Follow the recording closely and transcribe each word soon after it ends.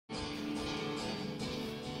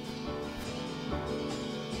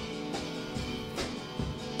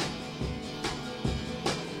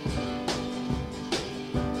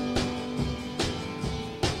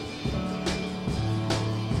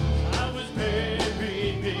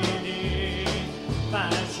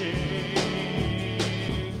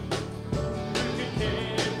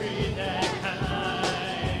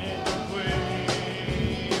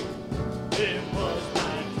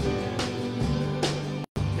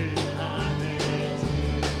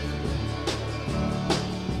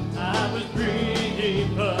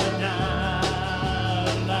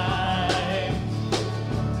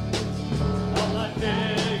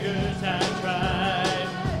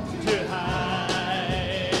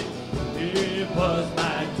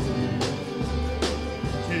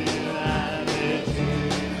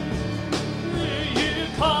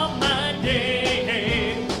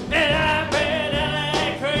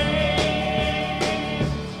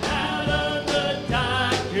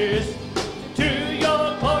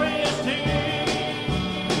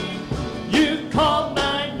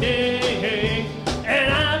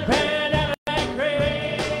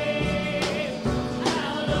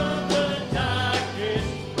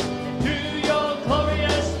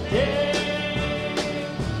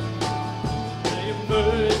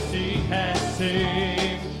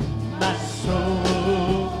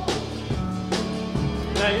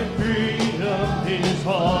was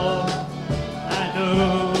wrong. I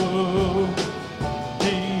know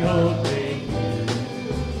the old thing.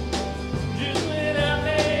 Just when I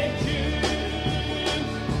met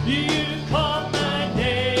you, you called my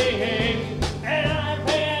name, and I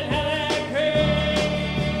ran and I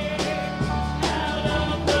ran out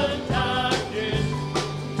of the darkness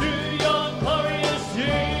to your glorious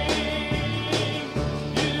name.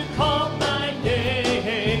 You called my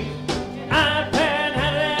name, I ran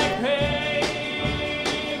and I ran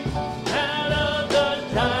out of the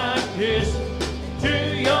darkness to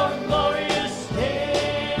your glorious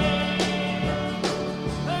name.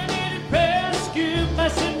 I needed rescue, my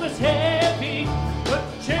sin was heavy, but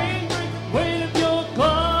chain break weight of your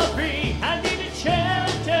glory. I needed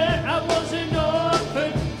shelter, I was an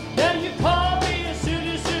orphan. Now you call me a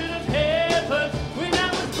citizen of heaven. When I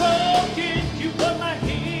was broken, you were my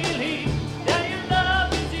healing. Now your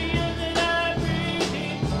love is the air that I'm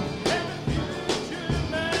breathing, and the future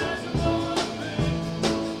my eyes are open.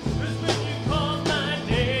 'Cause when you called my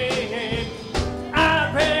name, I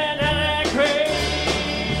ran and I ran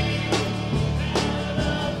out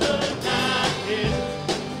of the darkness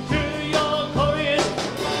to your glorious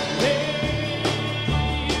name.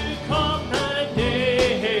 You called my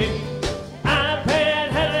name, I ran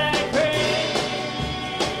and I ran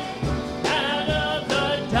out of the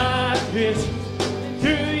darkness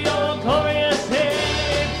to your glorious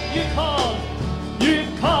name. You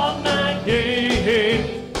called my name.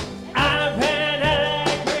 I ran and I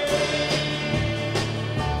ran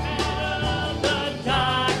out of the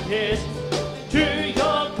darkness to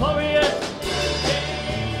your glorious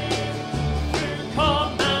name. You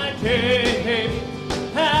called my name.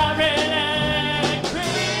 I ran and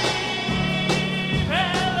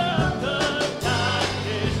ran out of the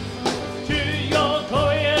darkness to your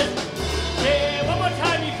glorious name. One more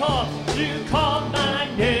time, you called my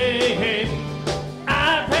name. I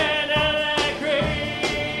ran and I ran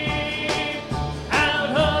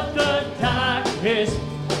out of the darkness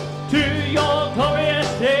to your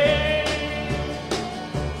glorious name.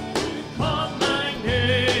 You called my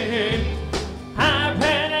name. I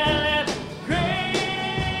ran and I ran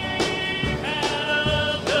out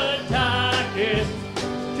of the darkness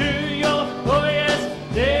to your glorious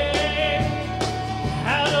name.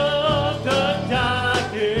 Out of the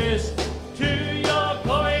darkness to your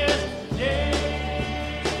glorious name.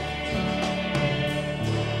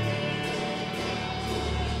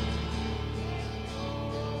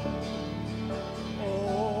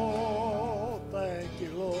 Oh, thank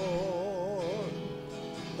you, Lord.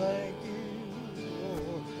 Thank you,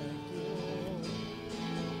 Lord. Thank you, Lord.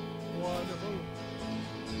 Wonderful.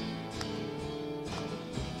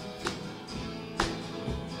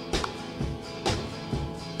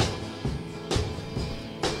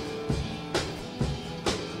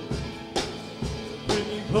 When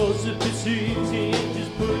you close up the easy and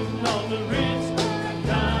just putting on the rinse.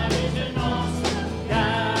 God is an awesome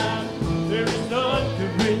God. There is none to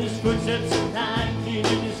in his footsteps and none in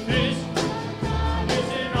his fist. God is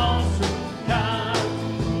an awesome God.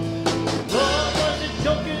 Lord wasn't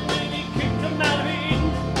joking when he kicked him out of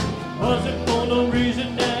Eden. Wasn't for no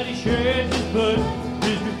reason that he shed his blood.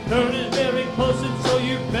 His return is very close, and so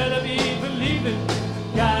you better be believing.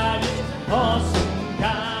 God is an awesome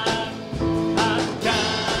God. Our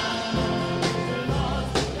God is an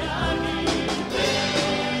awesome God. He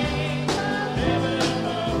reigns heaven and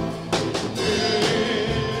earth.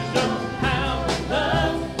 Wisdom, power, and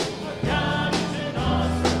love. Our God is an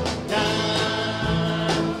awesome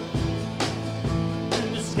God. In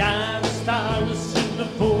the sky, the stars, in the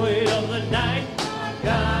void of the night.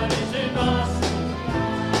 God is an awesome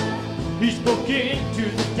God. He spoke into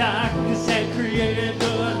the darkness and created the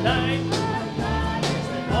light. God is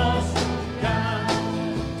an awesome God.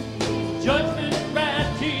 Judgment and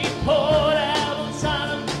wrath he poured out on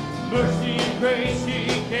Sodom. Mercy and grace he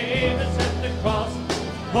gave us at the cross.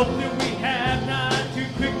 Hope that we have not too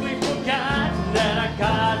quickly forgotten that our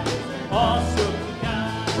God is an awesome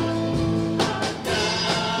God. Our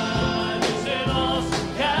God is an awesome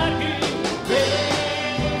God. He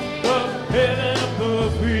reigns from heaven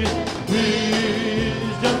above with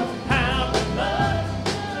wisdom, power, and love.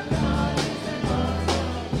 Our God is an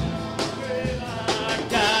awesome God. Our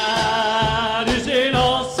God is an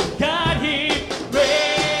awesome God. He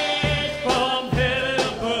reigns from heaven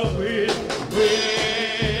above with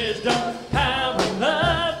wisdom,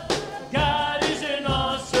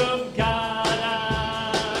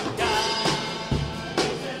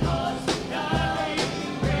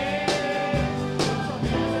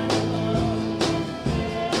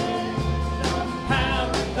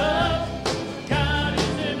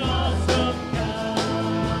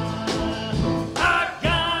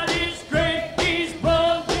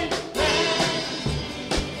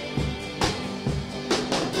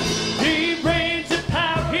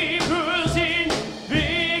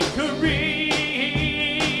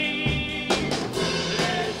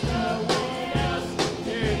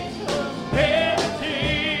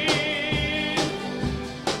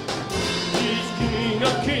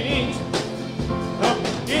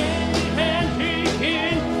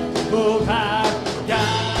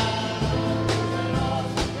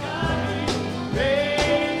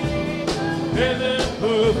 heaven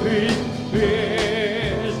perfect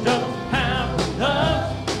wisdom, power, love.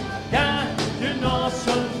 God, an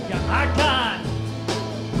awesome God.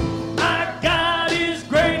 Our God is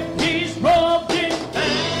great. He's robed in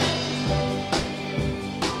majesty.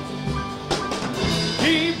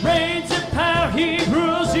 He reigns in power. He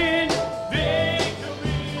rules in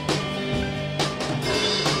victory.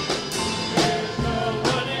 There's no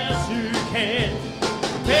one else who can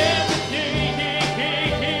bear the King.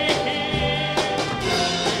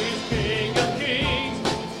 He's King of Kings,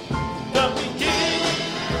 the beginning.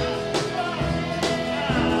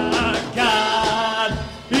 Our God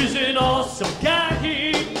is an awesome God.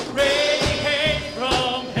 He reigns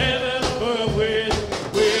from heaven above with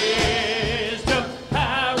wisdom,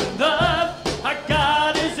 power, and love. Our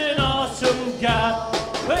God is an awesome God.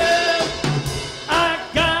 Well, our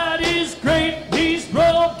God is great. He's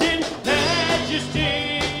robed in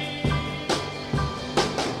majesty.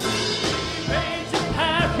 He reigns in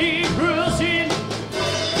power. He rules in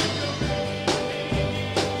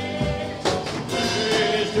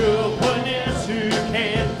there's no one else who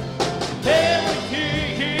can bear the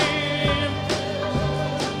King.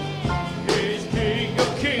 He's King of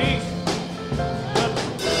Kings.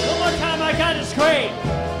 One more time, our God is great.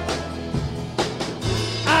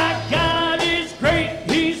 Our God is great.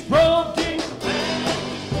 He's robed in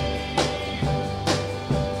majesty.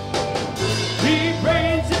 He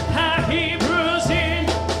reigns in power. He rules in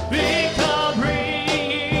victory.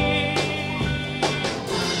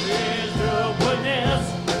 There's no one else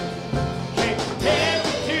can bear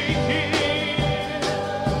the King.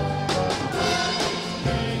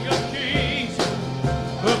 King of Kings,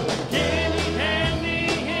 the beginning and the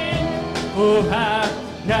end. Oh, our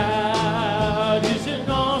God is an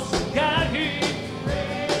awesome God. He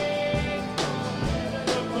reigns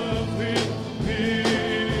with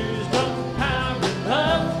wisdom, power, and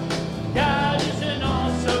love. God is an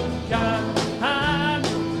awesome God.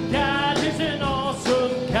 God is an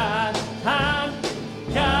awesome God.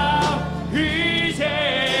 God, He's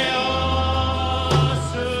an awesome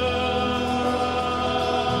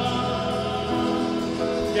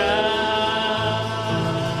God.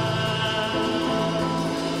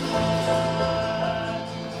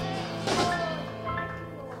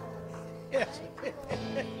 Yes.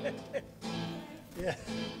 Yeah.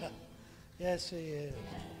 Yes, he is.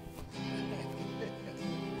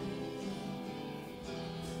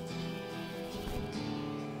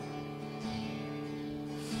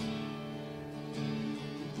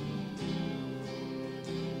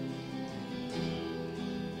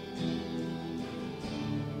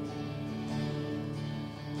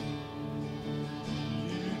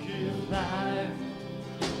 You give life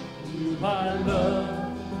to my love.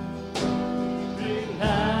 Bring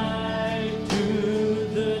light to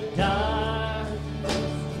the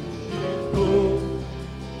darkness. Give hope,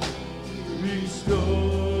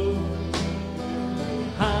 restore.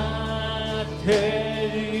 Heart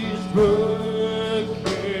that is broken.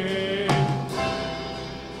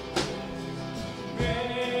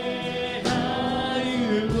 Great are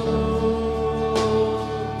you, Lord.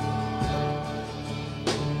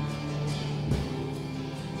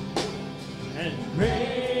 And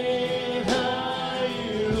great are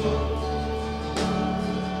you, Lord.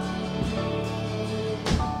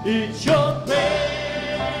 It's your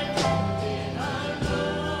breath in our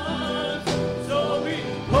lungs, so we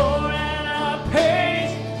pour out our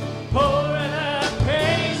praise, pour out our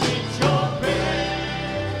praise. It's your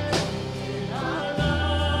breath in our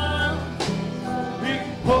lungs, we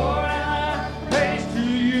pour out our praise to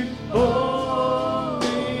you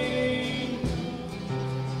only.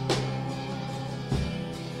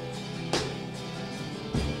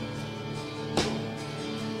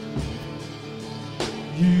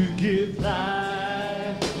 You give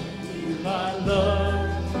life to my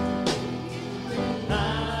love,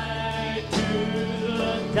 light to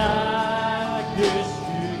the darkness.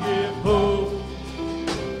 You give hope,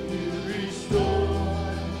 you restore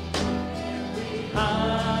every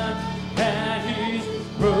heart that is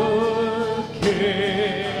broken.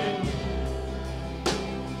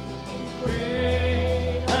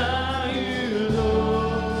 Great are you,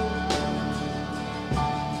 Lord.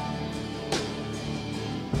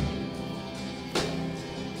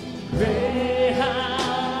 Great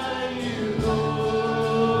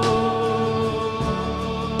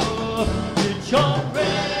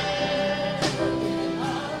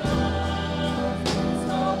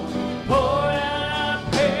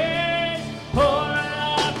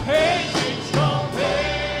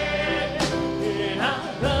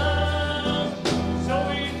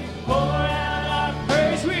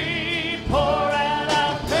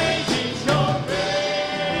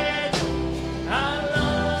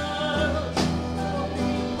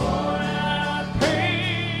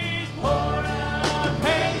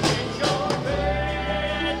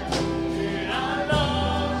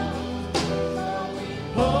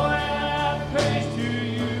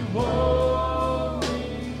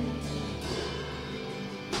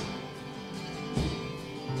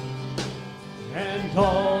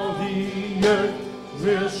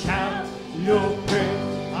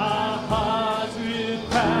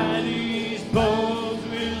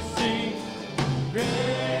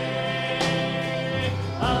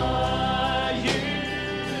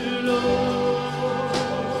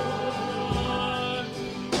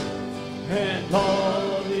and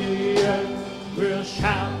all the earth will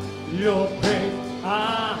shout your praise.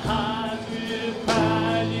 Our hearts will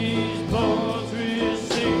cry, these bones will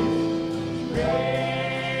sing.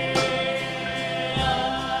 Great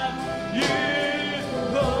are you,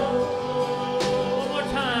 Lord. One more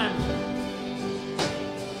time.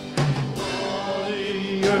 All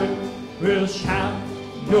the earth will shout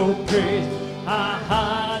your praise. Our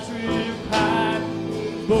hearts will cry,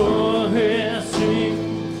 bones will sing.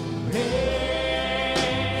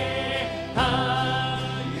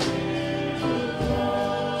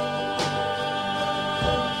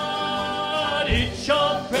 It's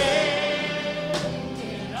your praise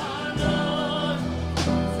in our lungs,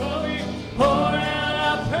 so we pour out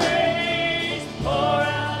our praise, pour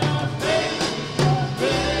out our praise. It's your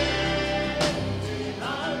praise in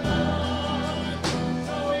our lungs,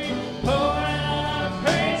 so we pour out our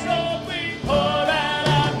praise, so we pour out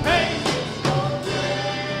our praise. It's your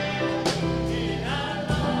praise in our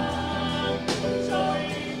lungs, so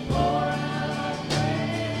we pour out our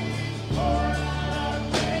praise, pour out our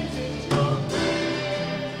praise.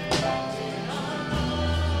 It's your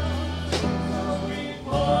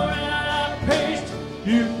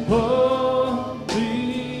you holy.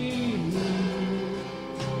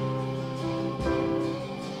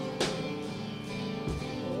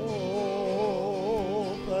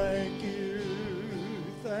 Oh, thank you,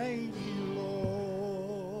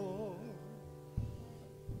 Lord.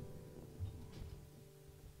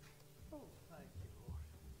 Oh, thank you, Lord.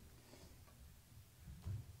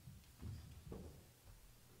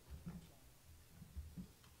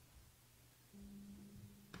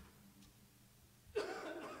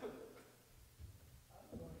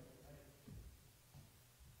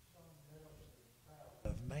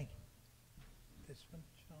 Of me. This one,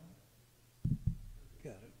 Sean?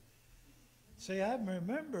 Got it. See, I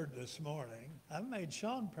remembered this morning. I made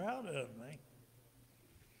Sean proud of me.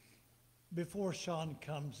 Before Sean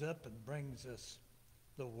comes up and brings us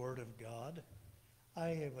the Word of God,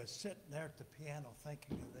 I was sitting there at the piano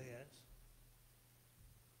thinking of this.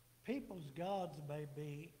 People's gods may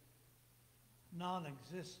be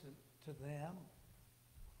non-existent to them,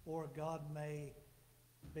 or God may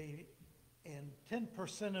be in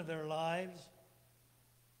 10% of their lives,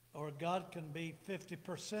 or God can be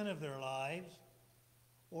 50% of their lives,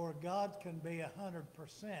 or God can be 100%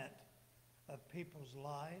 of people's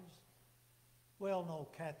lives. Well, no,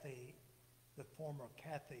 Kathy, the former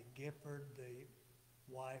Kathy Gifford, the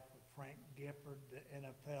wife of Frank Gifford, the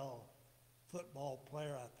NFL football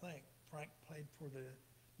player, I think. Frank played for the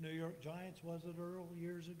New York Giants, was it, Earl,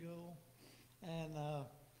 years ago? And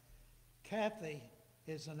Kathy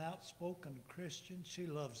is an outspoken Christian. She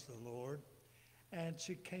loves the Lord. And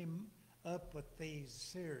she came up with these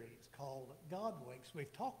series called God Weeks.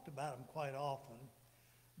 We've talked about them quite often,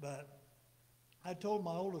 but I told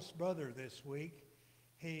my oldest brother this week,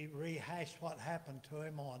 he rehashed what happened to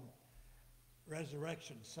him on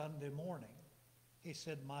Resurrection Sunday morning. He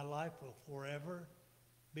said, my life will forever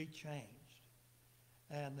be changed.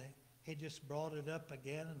 And he just brought it up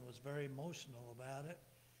again and was very emotional about it.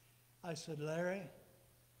 I said, Larry,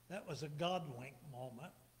 that was a God wink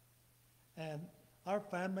moment. And our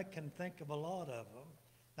family can think of a lot of them.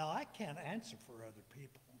 Now, I can't answer for other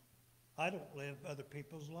people. I don't live other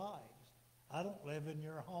people's lives. I don't live in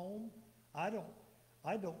your home. I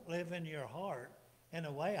don't live in your heart. In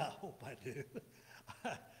a way, I hope I do.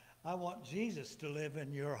 I want Jesus to live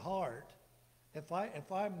in your heart. If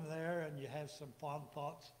I'm there and you have some fond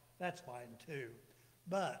thoughts, that's fine too.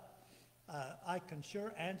 But I can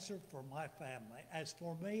sure answer for my family. As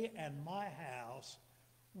for me and my house,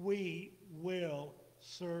 we will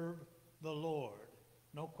serve the Lord.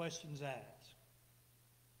 No questions asked.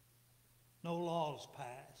 No laws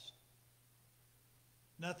passed.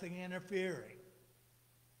 Nothing interfering.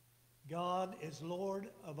 God is Lord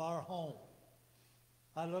of our home.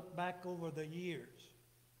 I look back over the years.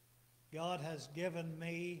 God has given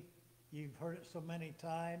me, you've heard it so many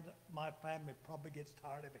times, my family probably gets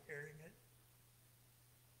tired of hearing it.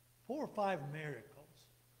 4 or 5 miracles.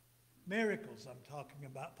 Miracles I'm talking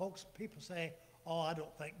about. Folks, people say, oh, I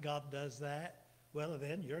don't think God does that. Well,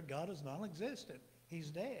 then your God is non-existent. He's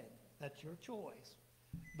dead. That's your choice.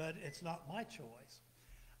 But it's not my choice.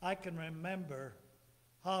 I can remember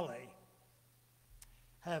Holly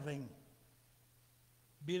having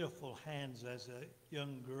beautiful hands as a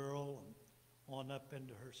young girl and on up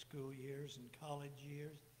into her school years and college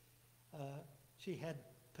years. She had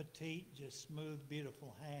petite, just smooth,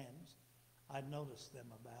 beautiful hands. I noticed them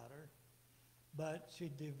about her. But she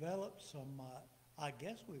developed some, I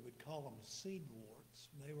guess we would call them seed warts.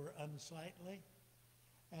 They were unsightly.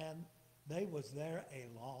 And they was there a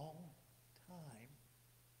long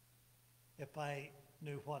if I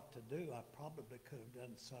knew what to do, I probably could have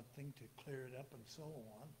done something to clear it up and so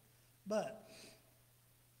on. But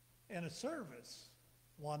in a service,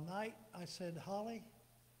 one night I said, Holly,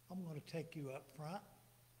 I'm going to take you up front.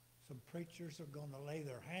 Some preachers are going to lay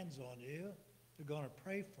their hands on you. They're going to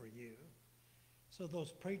pray for you. So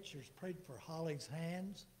those preachers prayed for Holly's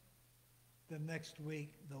hands. The next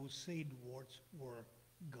week, those seed warts were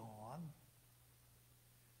gone.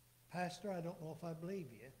 Pastor, I don't know if I believe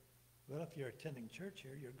you. Well, if you're attending church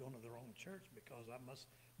here, you're going to the wrong church because I must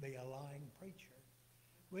be a lying preacher.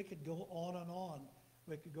 We could go on and on.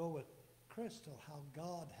 We could go with Crystal, how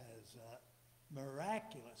God has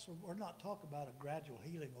miraculous. We're not talking about a gradual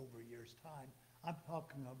healing over a year's time. I'm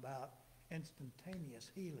talking about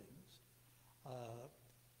instantaneous healings.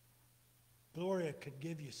 Gloria could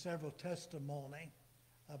give you several testimony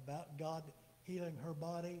about God healing her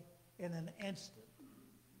body in an instant.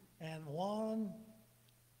 And one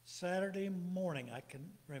Saturday morning, I can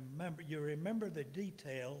remember, you remember the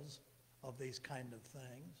details of these kind of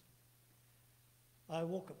things. I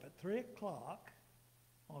woke up at 3 o'clock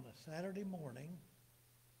on a Saturday morning.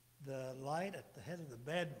 The light at the head of the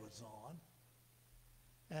bed was on.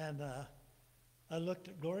 And I looked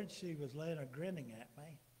at Gloria, and she was laying there grinning at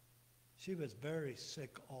me. She was very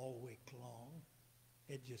sick all week long.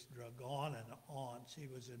 It just drug on and on. She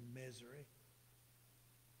was in misery.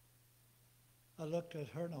 I looked at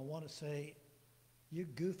her and I want to say, you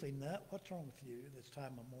goofy nut, what's wrong with you this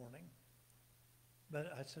time of morning?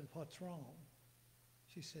 But I said, what's wrong?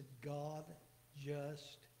 She said, God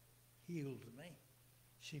just healed me.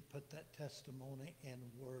 She put that testimony in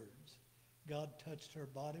words. God touched her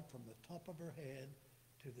body from the top of her head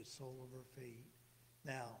to the sole of her feet.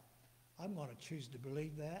 Now, I'm going to choose to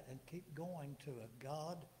believe that and keep going to a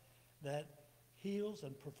God that heals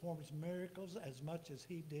and performs miracles as much as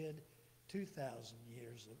he did 2,000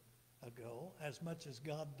 years ago, as much as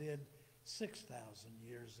God did 6,000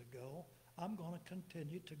 years ago. I'm going to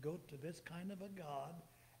continue to go to this kind of a God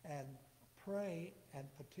and pray and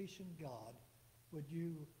petition God, would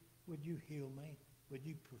you heal me? Would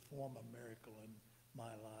you perform a miracle in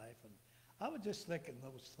my life? And I was just thinking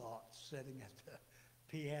those thoughts sitting at the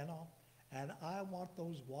piano. And I want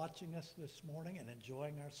those watching us this morning and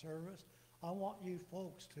enjoying our service, I want you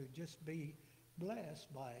folks to just be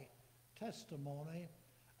blessed by testimony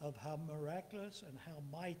of how miraculous and how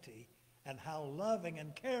mighty and how loving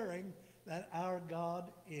and caring that our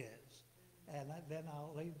God is. And then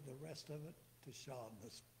I'll leave the rest of it to Sean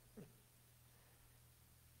this morning.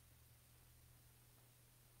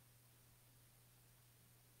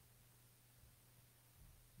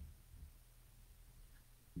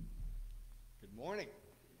 Good morning.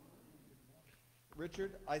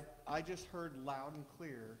 Richard, I just heard loud and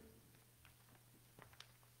clear,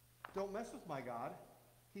 don't mess with my God.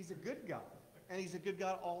 He's a good God, and he's a good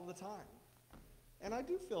God all the time. And I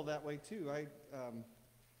do feel that way too.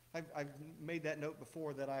 I've made that note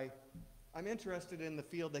before that I'm interested in the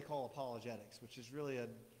field they call apologetics, which is really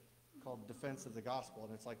called defense of the gospel.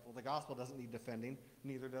 And it's like, well, the gospel doesn't need defending,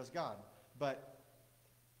 neither does God. But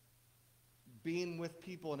being with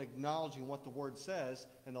people and acknowledging what the word says,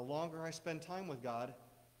 and the longer I spend time with God,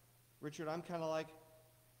 Richard, I'm kind of like,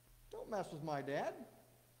 don't mess with my dad.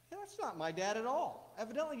 That's not my dad at all.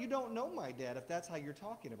 Evidently, you don't know my dad if that's how you're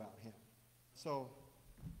talking about him. So,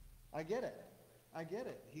 I get it. I get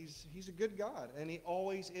it. He's a good God, and he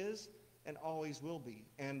always is and always will be.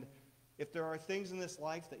 And if there are things in this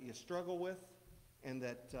life that you struggle with and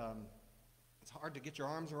that it's hard to get your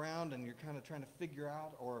arms around and you're kind of trying to figure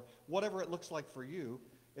out, or whatever it looks like for you,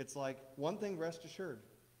 it's like, one thing, rest assured,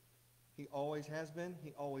 he always has been,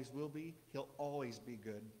 he always will be, he'll always be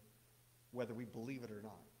good, whether we believe it or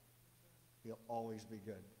not. He'll always be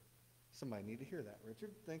good. Somebody need to hear that,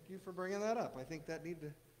 Richard. Thank you for bringing that up. I think that needed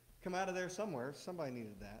to come out of there somewhere. Somebody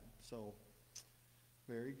needed that. So,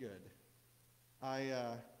 very good. All right,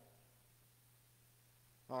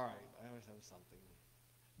 I always have something.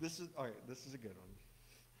 All right, this is a good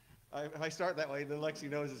one. If I start that way, then Lexi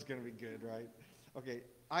knows it's going to be good, right? Okay,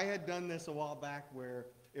 I had done this a while back where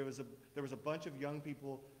there was a bunch of young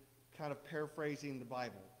people kind of paraphrasing the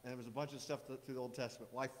Bible, and there was a bunch of stuff through the Old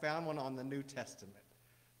Testament. Well, I found one on the New Testament.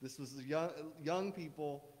 This was the young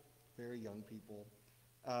people, very young people,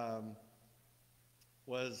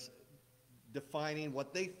 was defining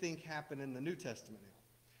what they think happened in the New Testament now.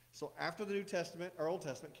 So after the New Testament, or Old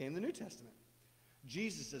Testament, came the New Testament.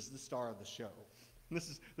 Jesus is the star of the show.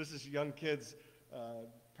 This is young kids'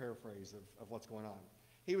 paraphrase of what's going on.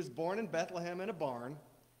 He was born in Bethlehem in a barn,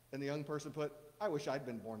 and the young person put, I wish I'd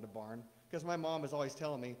been born in a barn, because my mom is always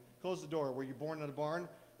telling me, close the door, were you born in a barn?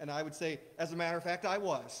 And I would say, as a matter of fact, I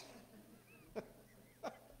was.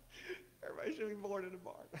 Everybody should be born in a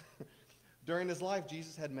barn. During his life,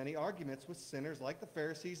 Jesus had many arguments with sinners like the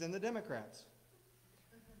Pharisees and the Democrats.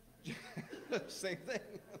 Same thing.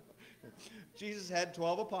 Jesus had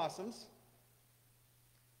 12 apostles,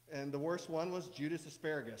 and the worst one was Judas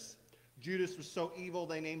Asparagus. Judas was so evil,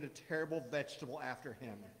 they named a terrible vegetable after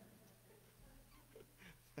him.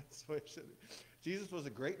 That's what it should be. Jesus was a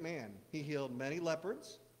great man. He healed many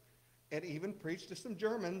lepers and even preached to some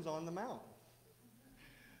Germans on the Mount.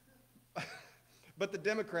 But the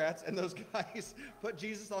Democrats and those guys put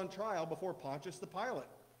Jesus on trial before Pontius the Pilate.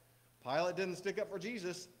 Pilate didn't stick up for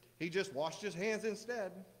Jesus. He just washed his hands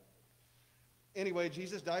instead. Anyway,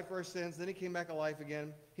 Jesus died for our sins. Then he came back alive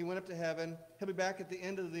again. He went up to heaven. He'll be back at the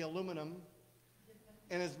end of the aluminum.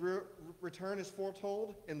 And his return is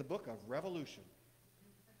foretold in the book of Revolution.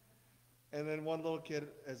 And then one little kid,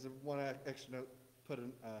 as one extra note,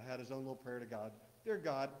 had his own little prayer to God. Dear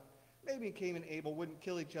God, maybe Cain and Abel wouldn't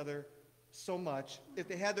kill each other so much if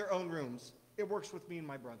they had their own rooms. It works with me and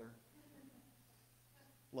my brother.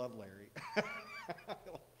 Love, Larry.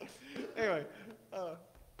 Anyway,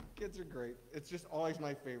 kids are great. It's just always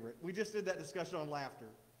my favorite. We just did that discussion on laughter.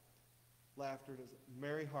 Laughter does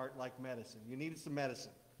merry heart like medicine. You needed some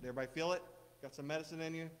medicine. Did everybody feel it? Got some medicine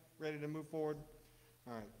in you? Ready to move forward?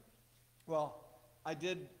 All right. Well, I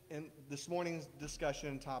did, in this morning's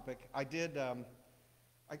discussion topic, I think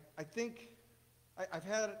I've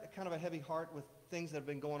had kind of a heavy heart with things that have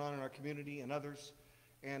been going on in our community and others.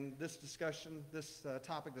 And this discussion, this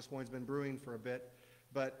topic this morning has been brewing for a bit.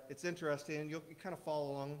 But it's interesting. You kind of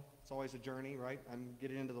follow along. It's always a journey, right? I'm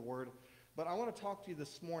getting into the Word. But I want to talk to you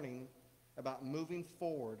this morning about moving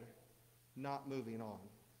forward, not moving on.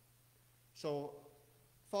 So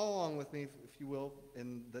follow along with me, if you will,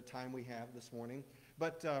 in the time we have this morning.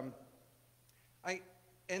 But I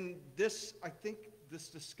think this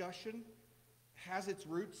discussion has its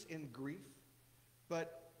roots in grief.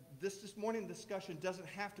 But this morning discussion doesn't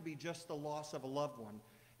have to be just the loss of a loved one.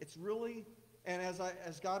 It's really, and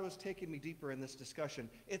as God was taking me deeper in this discussion,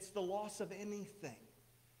 it's the loss of anything.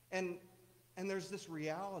 And there's this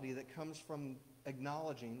reality that comes from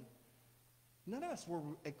acknowledging none of us were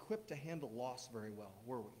equipped to handle loss very well,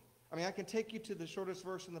 were we? I mean, I can take you to the shortest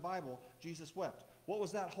verse in the Bible, Jesus wept. What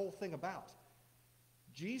was that whole thing about?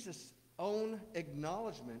 Jesus' own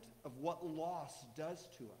acknowledgement of what loss does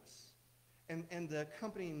to us. And the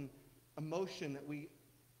accompanying emotion that we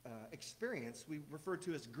experience, we refer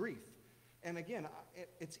to as grief. And again,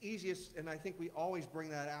 it's easiest, and I think we always bring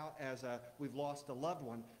that out as we've lost a loved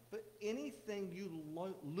one. But anything you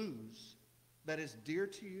lose that is dear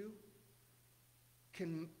to you,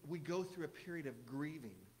 we go through a period of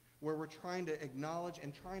grieving where we're trying to acknowledge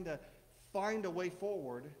and trying to find a way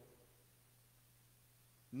forward,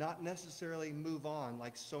 not necessarily move on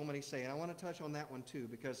like so many say. And I want to touch on that one too,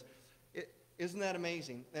 because isn't that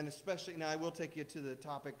amazing? And especially, now I will take you to the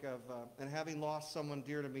topic of, and having lost someone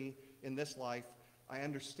dear to me in this life, I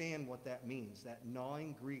understand what that means, that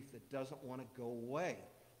gnawing grief that doesn't want to go away.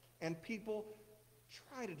 And people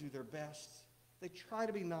try to do their best. They try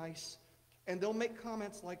to be nice. And they'll make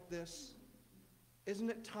comments like this: isn't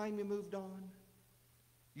it time you moved on?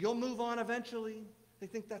 You'll move on eventually. They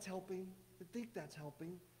think that's helping. They think that's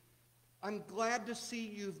helping. I'm glad to see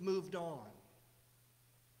you've moved on.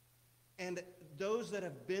 And those that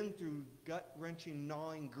have been through gut-wrenching,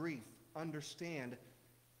 gnawing grief understand.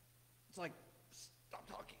 It's like, stop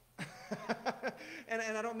talking. and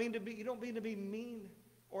I don't mean to be, you don't mean to be mean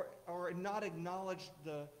or not acknowledge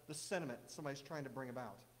the sentiment somebody's trying to bring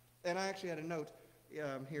about. And I actually had a note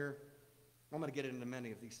here. I'm going to get into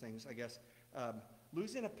many of these things, I guess.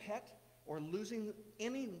 Losing a pet or losing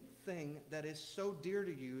anything that is so dear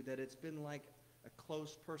to you that it's been like a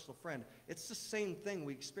close personal friend. It's the same thing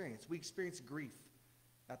we experience. We experience grief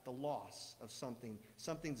at the loss of something.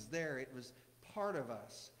 Something's there. It was part of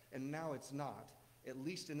us, and now it's not, at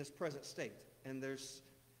least in this present state. And there's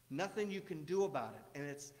nothing you can do about it. And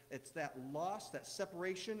it's that loss, that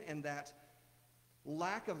separation, and that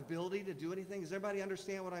lack of ability to do anything. Does everybody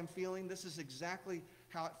understand what I'm feeling? This is exactly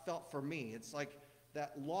how it felt for me. It's like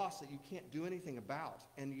that loss that you can't do anything about.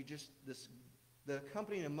 And you just, the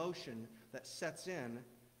accompanying emotion that sets in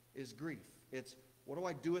is grief. It's, what do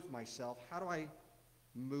I do with myself? How do I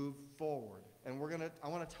move forward? And I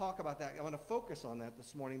want to talk about that. I want to focus on that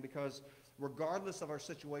this morning, because regardless of our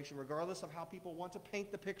situation, regardless of how people want to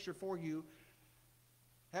paint the picture for you,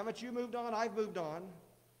 haven't you moved on? I've moved on.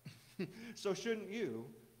 So shouldn't you?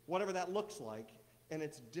 Whatever that looks like. And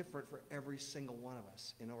it's different for every single one of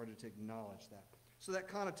us in order to acknowledge that. So that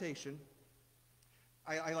connotation,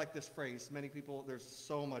 I like this phrase. Many people, there's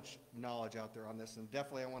so much knowledge out there on this, and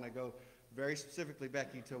definitely I want to go very specifically,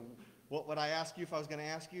 Becky, to What would I ask you if I was going to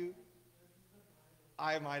ask you?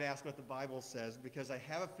 I might ask what the Bible says, because I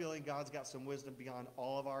have a feeling God's got some wisdom beyond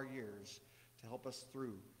all of our years to help us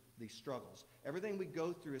through these struggles. Everything we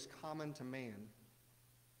go through is common to man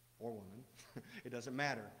or woman. It doesn't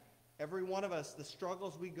matter. Every one of us, the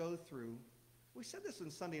struggles we go through, we said this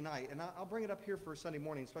on Sunday night, and I'll bring it up here for Sunday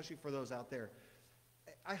morning, especially for those out there.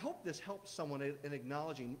 I hope this helps someone in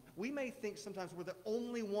acknowledging. We may think sometimes we're the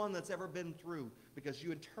only one that's ever been through because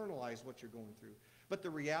you internalize what you're going through. But the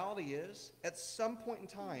reality is, at some point in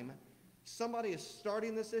time, somebody is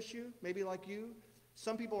starting this issue, maybe like you.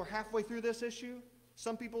 Some people are halfway through this issue.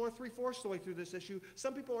 Some people are 3/4 of the way through this issue.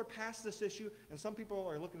 Some people are past this issue, and some people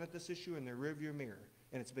are looking at this issue in their rearview mirror,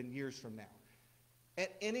 and it's been years from now.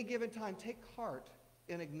 At any given time, take heart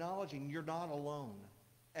in acknowledging you're not alone,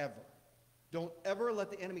 ever. Don't ever let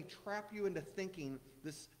the enemy trap you into thinking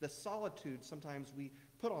the solitude sometimes we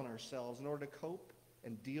put on ourselves in order to cope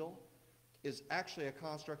and deal is actually a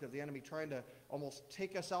construct of the enemy trying to almost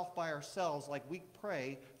take us off by ourselves like weak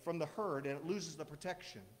prey from the herd, and it loses the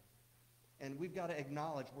protection. And we've got to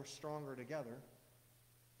acknowledge we're stronger together,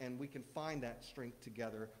 and we can find that strength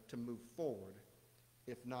together to move forward,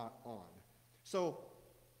 if not on. So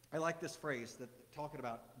I like this phrase that talking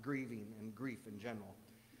about grieving and grief in general.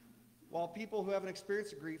 While people who haven't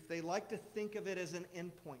experienced grief, they like to think of it as an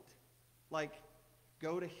endpoint. Like,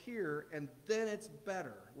 go to here and then it's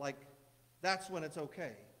better. Like, that's when it's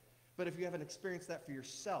okay. But if you haven't experienced that for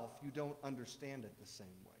yourself, you don't understand it the same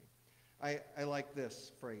way. I like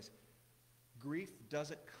this phrase. Grief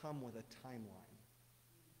doesn't come with a timeline.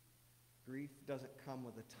 Grief doesn't come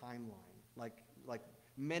with a timeline, like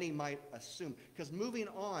many might assume. Because moving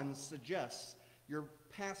on suggests you're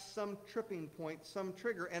past some tripping point, some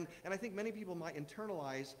trigger. And I think many people might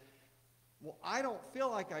internalize, well, I don't feel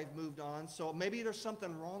like I've moved on, so maybe there's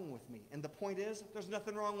something wrong with me. And the point is, there's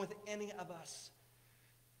nothing wrong with any of us.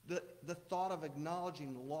 The thought of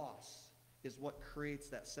acknowledging loss is what creates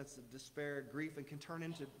that sense of despair, grief, and can turn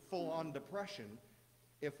into full-on depression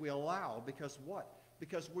if we allow. Because what?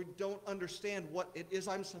 Because we don't understand what it is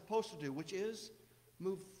I'm supposed to do, which is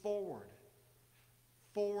move forward.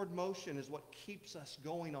 Forward motion is what keeps us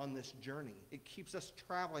going on this journey. It keeps us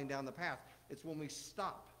traveling down the path. It's when we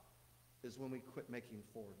stop is when we quit making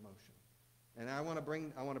forward motion. And I want to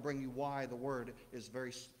bring you why the word is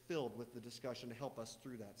very filled with the discussion to help us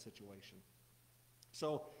through that situation.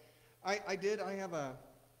 So I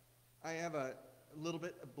have a little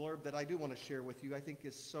bit of blurb that I do want to share with you. I think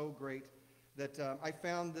is so great that I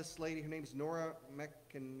found this lady. Her name's Nora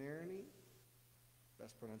McInerney.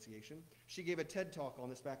 Best pronunciation. She gave a TED talk on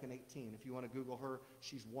this back in 2018. If you want to Google her,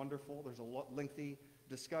 she's wonderful. There's a lengthy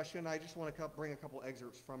discussion. I just want to bring a couple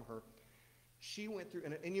excerpts from her. She went through,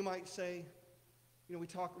 and you might say, you know, we've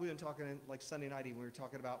been talking like Sunday night even, we were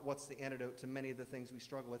talking about what's the antidote to many of the things we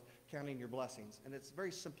struggle with, counting your blessings. And it's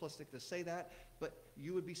very simplistic to say that, but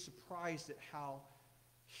you would be surprised at how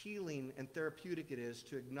healing and therapeutic it is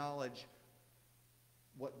to acknowledge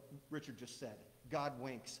what Richard just said. God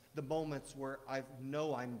winks, the moments where I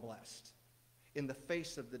know I'm blessed in the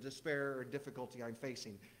face of the despair or difficulty I'm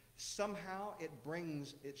facing. Somehow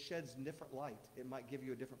it sheds different light. It might give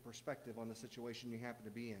you a different perspective on the situation you happen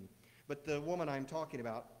to be in. But the woman I'm talking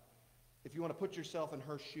about, if you want to put yourself in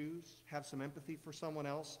her shoes, have some empathy for someone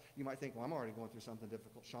else, you might think, well, I'm already going through something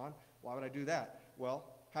difficult, Sean. Why would I do that?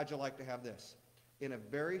 Well, how'd you like to have this? In a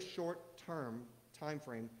very short time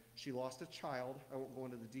frame, she lost a child. I won't go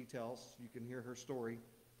into the details. You can hear her story.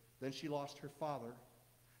 Then she lost her father.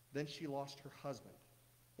 Then she lost her husband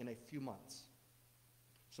in a few months.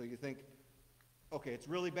 So you think, okay, it's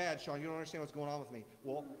really bad, Sean. You don't understand what's going on with me.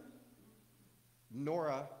 Well,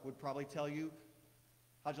 Nora would probably tell you,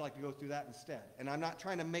 how'd you like to go through that instead? And I'm not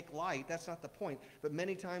trying to make light. That's not the point. But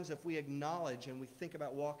many times if we acknowledge and we think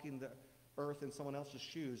about walking the earth in someone else's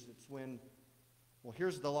shoes, it's when, well,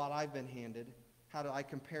 here's the lot I've been handed. How do I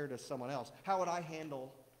compare to someone else? How would I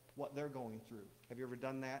handle what they're going through? Have you ever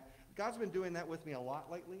done that? God's been doing that with me a lot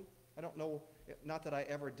lately. I don't know, not that I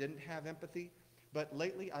ever didn't have empathy, but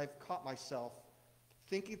lately I've caught myself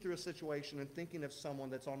thinking through a situation and thinking of someone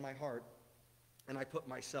that's on my heart, and I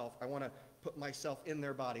want to put myself in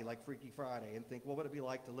their body like Freaky Friday and think, what would it be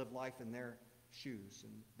like to live life in their shoes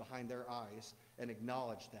and behind their eyes and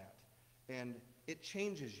acknowledge that? And it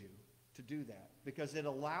changes you to do that because it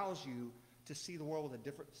allows you to see the world with a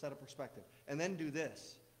different set of perspective. And then do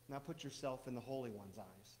this. Now put yourself in the Holy One's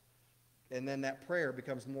eyes. And then that prayer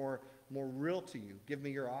becomes more real to you. Give me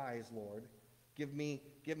your eyes, Lord. Give me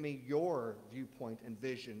your viewpoint and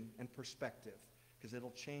vision and perspective, because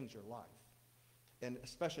it'll change your life. And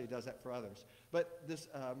especially it does that for others. But this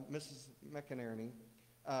Mrs. McInerney,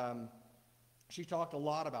 she talked a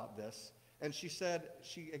lot about this, and she said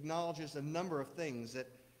she acknowledges a number of things, that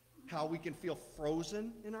how we can feel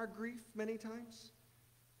frozen in our grief many times.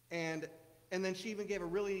 And then she even gave a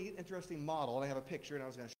really interesting model, and I have a picture, and I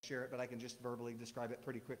was going to share it, but I can just verbally describe it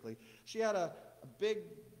pretty quickly. She had a big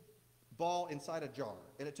ball inside a jar,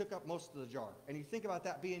 and it took up most of the jar. And you think about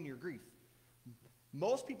that being your grief.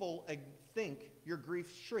 Most people think your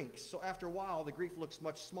grief shrinks, so after a while, the grief looks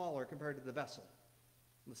much smaller compared to the vessel.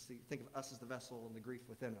 Let's see, think of us as the vessel and the grief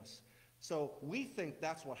within us. So we think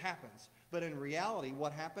that's what happens. But in reality,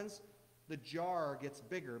 what happens? The jar gets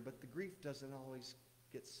bigger, but the grief doesn't always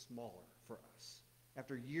get smaller for us.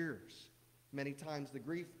 After years, many times the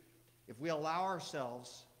grief, if we allow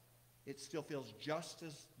ourselves, it still feels just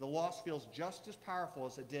as, the loss feels just as powerful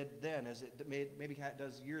as it did then, as it maybe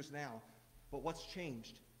does years now. But what's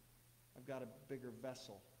changed? I've got a bigger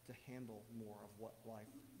vessel to handle more of what life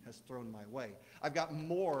has thrown my way. I've got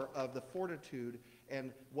more of the fortitude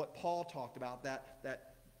and what Paul talked about,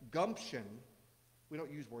 that gumption. We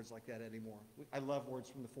don't use words like that anymore. I love words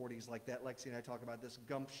from the 40s like that. Lexi and I talk about this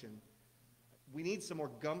gumption. We need some more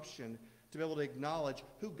gumption to be able to acknowledge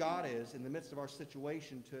who God is in the midst of our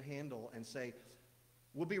situation, to handle and say,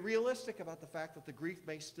 we'll be realistic about the fact that the grief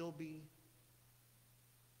may still be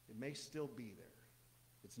there.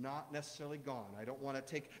 It's not necessarily gone. I don't want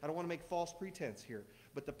to make false pretense here.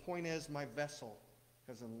 But the point is, my vessel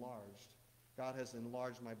has enlarged. God has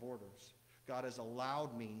enlarged my borders. God has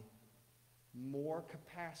allowed me more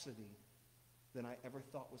capacity than I ever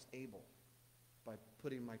thought was able by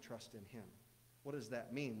putting my trust in him. What does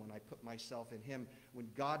that mean when I put myself in him? When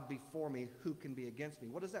God before me, who can be against me?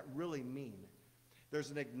 What does that really mean?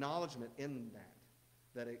 There's an acknowledgement in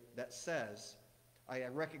that says, I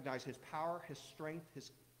recognize his power, his strength,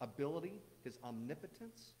 his ability, his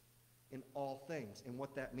omnipotence in all things. And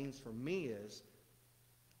what that means for me is,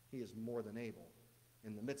 he is more than able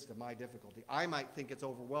in the midst of my difficulty. I might think it's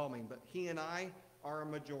overwhelming, but he and I are a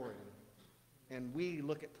majority. And we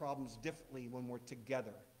look at problems differently when we're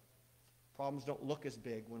together. Problems don't look as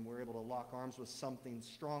big when we're able to lock arms with something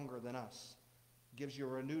stronger than us. It gives you a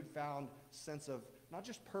renewed found sense of not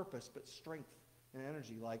just purpose, but strength and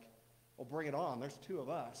energy. Like, well, bring it on. There's two of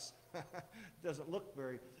us. Doesn't look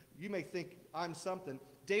very... You may think I'm something.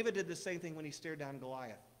 David did the same thing when he stared down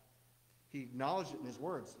Goliath. He acknowledged it in his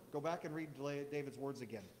words. Go back and read David's words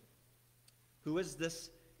again. Who is this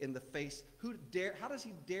in the face? How does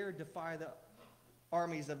he dare defy the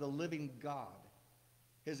armies of the living God?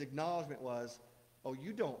 His acknowledgement was, oh,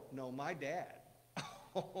 you don't know my dad.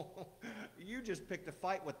 You just picked a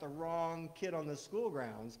fight with the wrong kid on the school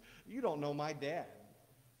grounds. You don't know my dad.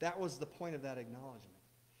 That was the point of that acknowledgement.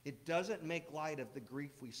 It doesn't make light of the grief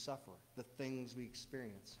we suffer, the things we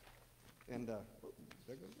experience. And,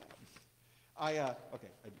 there goes that. I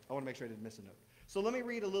want to make sure I didn't miss a note. So let me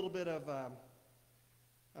read a little bit of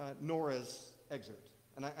Nora's excerpt.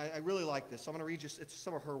 And I really like this. So I'm going to read it's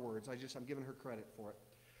some of her words. I'm giving her credit for it.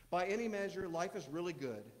 By any measure, life is really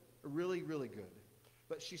good, really, really good.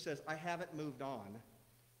 But she says, I haven't moved on.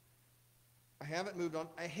 I haven't moved on.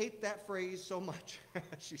 I hate that phrase so much,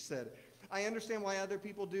 she said. I understand why other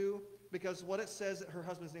people do, because what it says, that her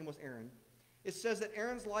husband's name was Aaron. It says that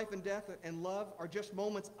Aaron's life and death and love are just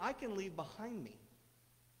moments I can leave behind me.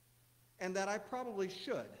 And that I probably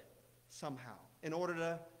should, somehow, in order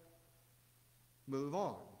to move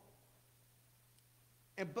on.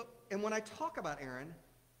 And when I talk about Aaron,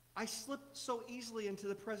 I slip so easily into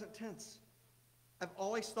the present tense. I've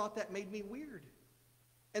always thought that made me weird.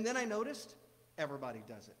 And then I noticed everybody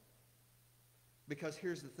does it. Because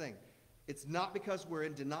here's the thing. It's not because we're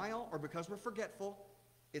in denial or because we're forgetful.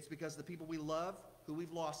 It's because the people we love, who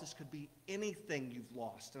we've lost, this could be anything you've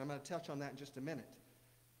lost. And I'm going to touch on that in just a minute.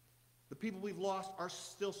 The people we've lost are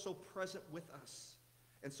still so present with us.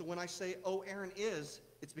 And so when I say, oh, Aaron is,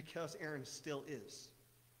 it's because Aaron still is.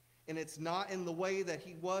 And it's not in the way that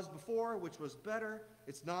he was before, which was better.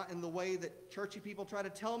 It's not in the way that churchy people try to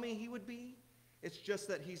tell me he would be. It's just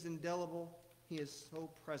that he's indelible. He is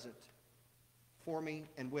so present for me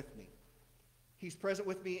and with me. He's present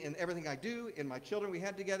with me in everything I do, in my children we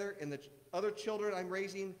had together, in the other children I'm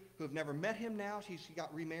raising who have never met him now. She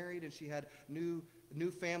got remarried and she had new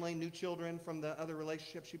family, new children from the other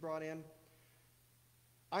relationship she brought in.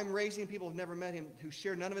 I'm raising people who've never met him, who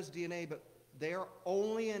share none of his DNA, but they are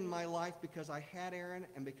only in my life because I had Aaron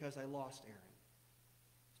and because I lost Aaron.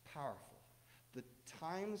 It's powerful. The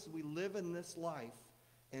times we live in this life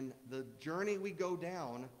and the journey we go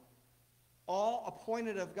down, all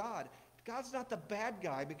appointed of God. God's not the bad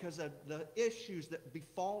guy because of the issues that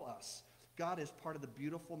befall us. God is part of the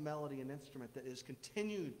beautiful melody and instrument that is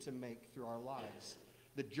continued to make through our lives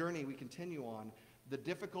the journey we continue on, the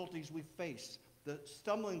difficulties we face, the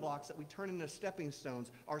stumbling blocks that we turn into stepping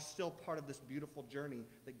stones are still part of this beautiful journey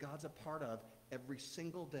that God's a part of every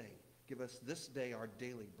single day. Give us this day our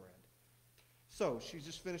daily bread. So she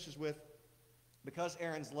just finishes with, because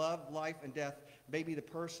Aaron's love, life, and death may be the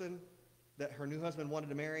person that her new husband wanted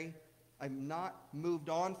to marry, I'm not moved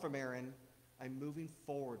on from Aaron. I'm moving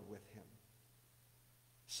forward with him.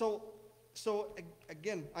 So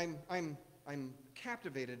again, I'm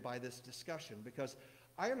captivated by this discussion because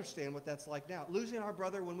I understand what that's like now. Losing our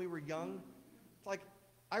brother when we were young, it's like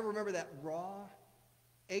I remember that raw,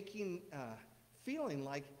 aching feeling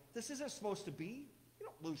like this isn't supposed to be. You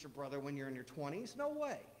don't lose your brother when you're in your 20s. No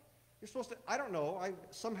way. You're supposed to, I don't know,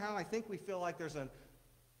 somehow I think we feel like there's an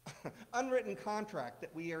unwritten contract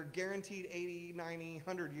that we are guaranteed 80, 90,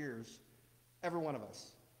 100 years, every one of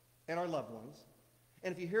us, and our loved ones.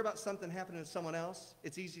 And if you hear about something happening to someone else,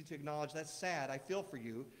 it's easy to acknowledge, that's sad, I feel for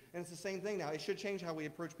you. And it's the same thing now. It should change how we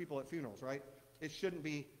approach people at funerals, right? It shouldn't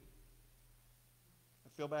be, I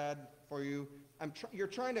feel bad for you. You're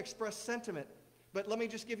trying to express sentiment, but let me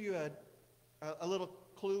just give you a little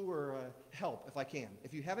clue or help if I can.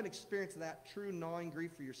 If you haven't experienced that true gnawing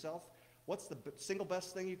grief for yourself, what's the single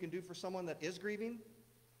best thing you can do for someone that is grieving?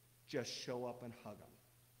 Just show up and hug them.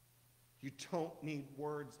 You don't need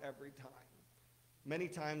words every time. Many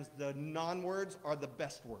times the non-words are the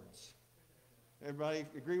best words. Everybody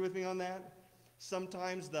agree with me on that?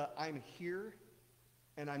 Sometimes the I'm here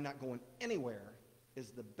and I'm not going anywhere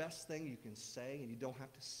is the best thing you can say, and you don't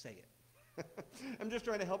have to say it. I'm just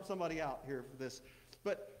trying to help somebody out here for this.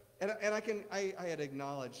 But I had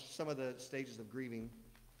acknowledged some of the stages of grieving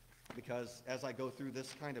because as I go through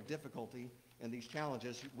this kind of difficulty and these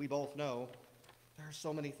challenges, we both know there are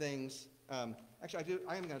so many things. Actually,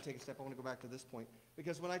 I am going to take a step. I want to go back to this point.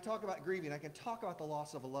 Because when I talk about grieving, I can talk about the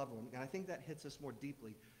loss of a loved one, and I think that hits us more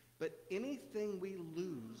deeply. But anything we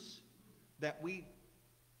lose that we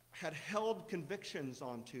had held convictions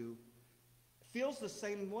onto feels the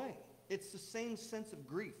same way. It's the same sense of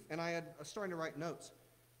grief. And I was starting to write notes.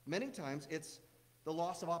 Many times it's the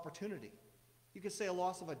loss of opportunity. You could say a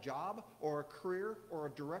loss of a job or a career or a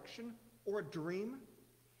direction or a dream.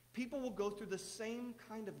 People will go through the same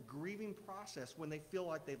kind of grieving process when they feel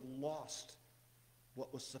like they've lost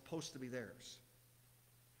what was supposed to be theirs.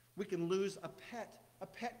 We can lose a pet. A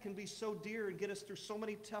pet can be so dear and get us through so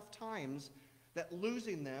many tough times that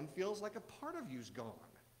losing them feels like a part of you's gone.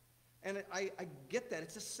 And I get that.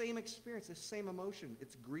 It's the same experience, the same emotion.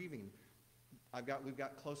 It's grieving. We've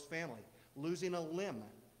got close family. Losing a limb.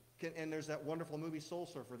 And there's that wonderful movie Soul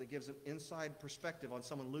Surfer that gives an inside perspective on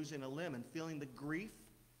someone losing a limb and feeling the grief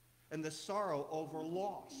and the sorrow over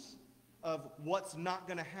loss of what's not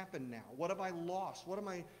going to happen now. What have I lost?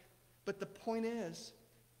 But the point is,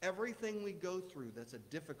 everything we go through that's a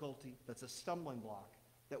difficulty, that's a stumbling block,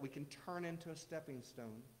 that we can turn into a stepping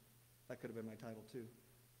stone, that could have been my title too,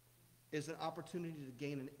 is an opportunity to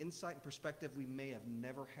gain an insight and perspective we may have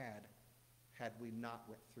never had we not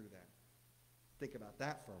went through that. Think about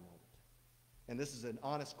that for a moment. And this is an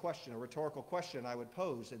honest question, a rhetorical question I would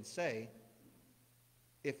pose and say,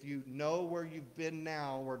 if you know where you've been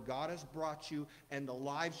now, where God has brought you, and the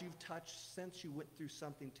lives you've touched since you went through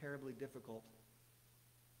something terribly difficult,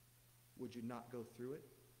 would you not go through it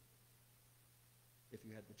if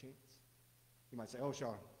you had the chance? You might say, oh,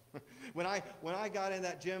 Sean, when I got in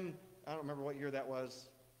that gym, I don't remember what year that was,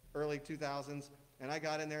 early 2000s, and I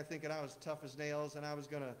got in there thinking I was tough as nails and I was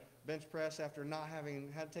going to bench press after not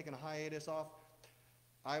having taken a hiatus off,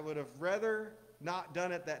 I would have rather not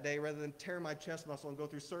done it that day rather than tear my chest muscle and go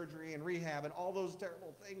through surgery and rehab and all those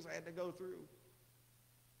terrible things I had to go through.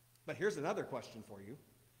 But here's another question for you.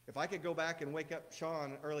 If I could go back and wake up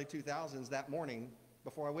Sean early 2000s that morning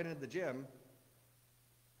before I went into the gym,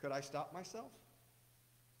 could I stop myself?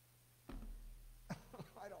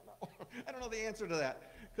 I don't know. I don't know the answer to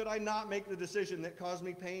that. Could I not make the decision that caused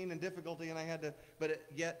me pain and difficulty and I had to,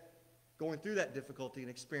 yet going through that difficulty and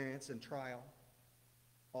experience and trial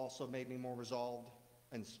also made me more resolved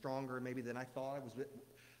and stronger maybe than I thought I was.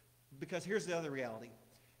 Because here's the other reality.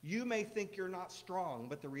 You may think you're not strong,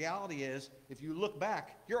 but the reality is, if you look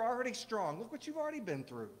back, you're already strong. Look what you've already been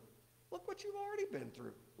through. Look what you've already been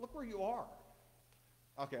through. Look where you are.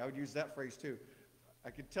 Okay, I would use that phrase too. I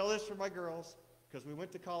could tell this for my girls, because we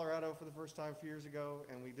went to Colorado for the first time a few years ago,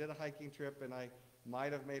 and we did a hiking trip, and I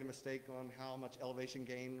might have made a mistake on how much elevation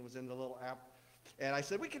gain was in the little app. And I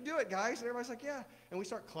said, we can do it, guys. And everybody's like, yeah. And we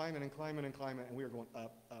start climbing and climbing and climbing, and we were going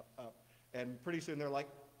up, up, up. And pretty soon they're like,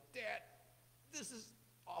 Dad, this is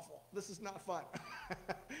awful. this is not fun.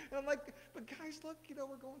 And I'm like, but guys, look, we're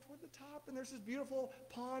going toward the top, and there's this beautiful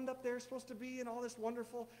pond up there supposed to be, and all this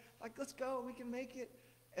wonderful, like, let's go, we can make it.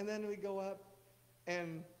 And then we go up,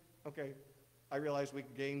 and, okay, I realized we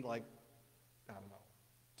gained, like, I don't know,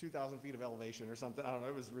 2,000 feet of elevation or something. I don't know,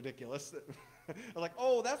 it was ridiculous. I was like,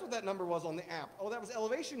 oh, that's what that number was on the app. Oh, that was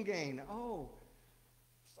elevation gain. Oh,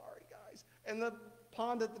 sorry, guys. And the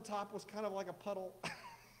pond at the top was kind of like a puddle.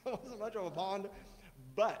 It wasn't much of a pond,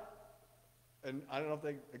 but, and I don't know if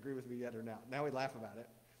they agree with me yet or not. Now we laugh about it.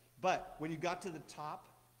 But when you got to the top,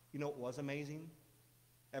 you know what was amazing?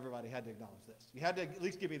 Everybody had to acknowledge this. You had to at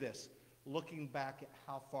least give me this. Looking back at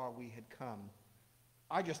how far we had come,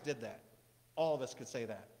 I just did that. All of us could say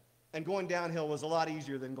that. And going downhill was a lot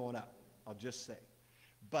easier than going up, I'll just say.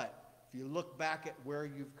 But if you look back at where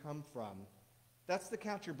you've come from, that's the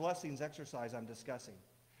count your blessings exercise I'm discussing.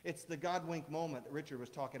 It's the God wink moment that Richard was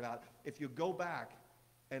talking about. If you go back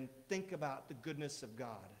and think about the goodness of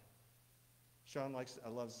God. Sean I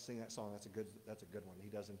love singing that song. That's a good one. He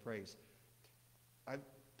does in praise. I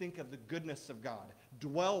think of the goodness of God.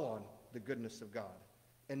 Dwell on the goodness of God.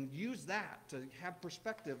 And use that to have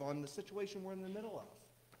perspective on the situation we're in the middle of.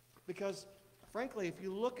 Because, frankly, if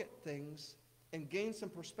you look at things and gain some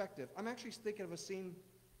perspective, I'm actually thinking of a scene.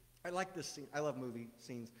 I like this scene. I love movie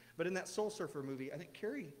scenes. But in that Soul Surfer movie, I think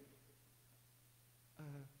Carrie,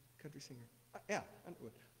 country singer,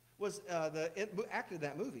 acted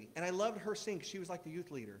that movie. And I loved her scene because she was like the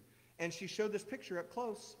youth leader. And she showed this picture up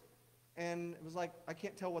close. And it was like, I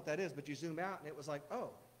can't tell what that is, but you zoom out and it was like,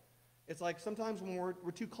 oh. It's like sometimes when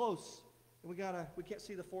we're too close and we can't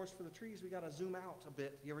see the forest for the trees, we gotta zoom out a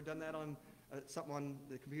bit. You ever done that on something on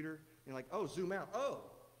the computer? You're like, oh, zoom out. Oh,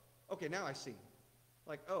 okay, now I see.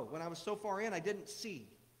 Like, oh, when I was so far in, I didn't see.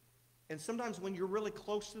 And sometimes when you're really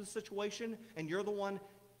close to the situation and you're the one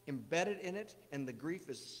embedded in it and the grief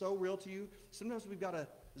is so real to you, sometimes we've got to,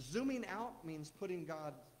 zooming out means putting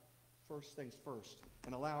God first things first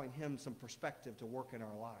and allowing him some perspective to work in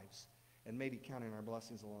our lives and maybe counting our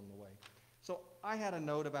blessings along the way. So I had a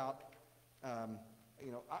note about,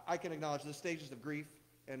 I can acknowledge the stages of grief,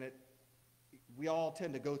 and we all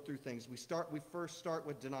tend to go through things. We first start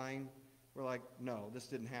with denying. We're like, no, this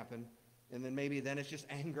didn't happen. And then then it's just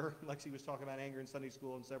anger. Lexi was talking about anger in Sunday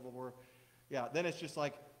school, and several were. Yeah, then it's just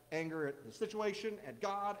like anger at the situation, at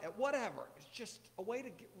God, at whatever. It's just a way to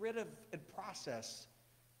get rid of and process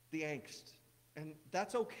the angst. And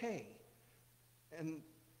that's okay. And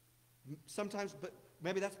sometimes, but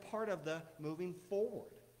maybe that's part of the moving forward.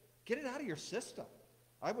 Get it out of your system.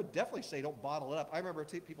 I would definitely say don't bottle it up. I remember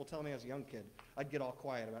people telling me as a young kid, I'd get all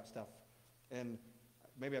quiet about stuff. And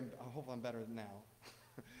maybe I hope I'm better now.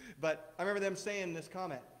 But I remember them saying this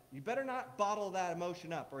comment, you better not bottle that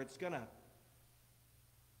emotion up or it's going to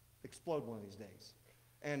explode one of these days.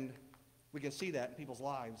 And we can see that in people's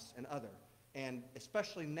lives and other. And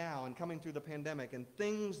especially now and coming through the pandemic and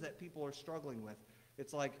things that people are struggling with,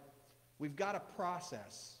 it's like we've got to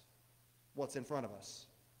process what's in front of us,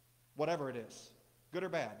 whatever it is, good or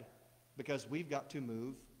bad, because we've got to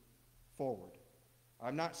move forward.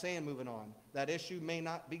 I'm not saying moving on. That issue may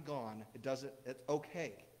not be gone. It's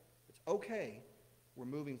okay. It's okay. We're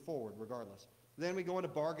moving forward regardless. Then we go into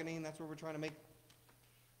bargaining. That's where we're trying to make,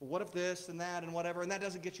 well, what if this and that and whatever, and that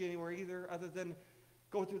doesn't get you anywhere either other than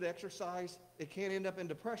go through the exercise. It can end up in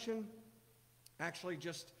depression, actually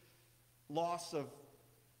just loss of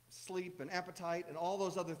sleep and appetite and all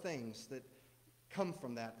those other things that come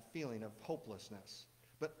from that feeling of hopelessness.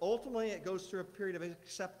 But ultimately, it goes through a period of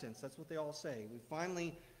acceptance. That's what they all say. We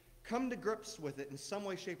finally come to grips with it in some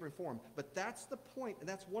way, shape, or form. But that's the point, and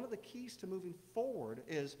that's one of the keys to moving forward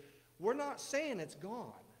is we're not saying it's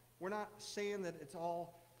gone. We're not saying that it's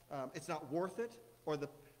all, it's not worth it, or the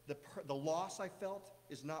loss I felt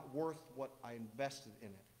is not worth what I invested in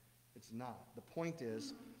it. It's not. The point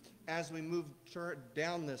is, as we move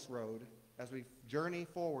down this road, as we journey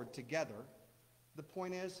forward together, the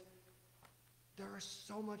point is, there is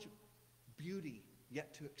so much beauty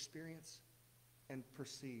yet to experience and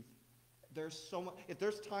perceive. There's so much. If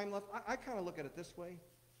there's time left, I kind of look at it this way.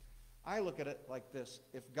 I look at it like this.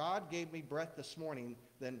 If God gave me breath this morning,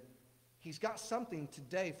 then he's got something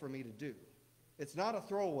today for me to do. It's not a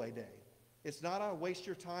throwaway day. It's not a waste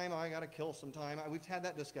your time, I got to kill some time. We've had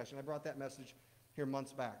that discussion. I brought that message here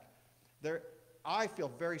months back. I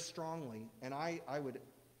feel very strongly, and I would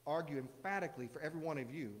argue emphatically for every one of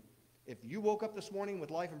you, if you woke up this morning with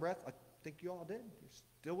life and breath, I think you all did. You're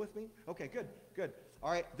still with me? Okay, good, good.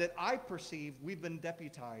 All right, that I perceive we've been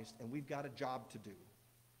deputized and we've got a job to do.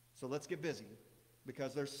 So let's get busy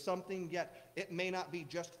because there's something yet. It may not be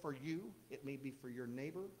just for you. It may be for your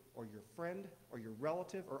neighbor. or your friend or your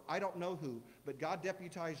relative or I don't know who, but God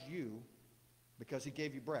deputized you because he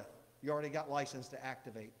gave you breath. You already got license to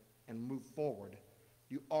activate and move forward.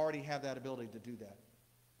 You already have that ability to do that.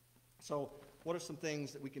 So what are some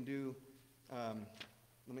things that we can do? Let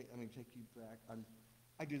me take you back.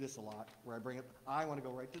 I do this a lot where I bring it. I want to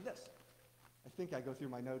go right to this. I think I go through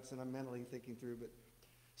my notes and I'm mentally thinking through. But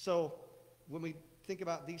so when we think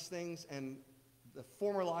about these things and the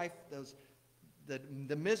former life,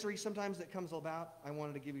 the misery sometimes that comes about, I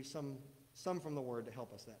wanted to give you some from the Word to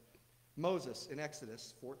help us that. Moses in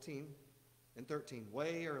Exodus 14 and 13,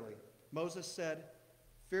 way early, Moses said,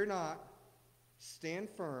 "Fear not, stand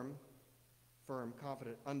firm,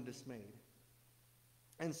 confident, undismayed,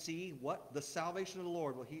 and see what the salvation of the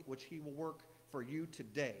Lord which he will work for you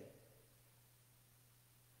today.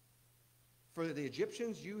 For the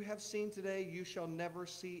Egyptians you have seen today, you shall never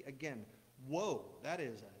see again." Whoa, that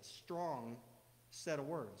is a strong set of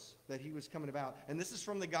words that he was coming about. And this is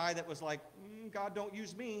from the guy that was like, God, don't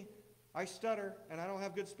use me. I stutter and I don't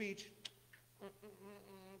have good speech.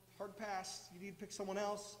 Hard pass. You need to pick someone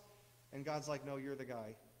else. And God's like, no, you're the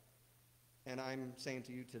guy. And I'm saying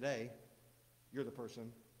to you today, you're the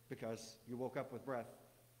person because you woke up with breath.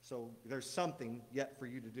 So there's something yet for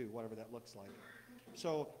you to do, whatever that looks like.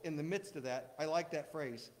 So in the midst of that, I like that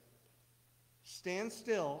phrase. Stand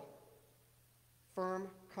still, firm,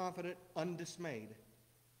 confident, undismayed.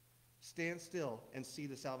 Stand still and see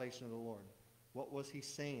the salvation of the Lord. What was he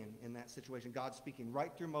saying in that situation? God speaking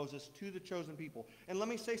right through Moses to the chosen people. And let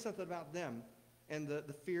me say something about them and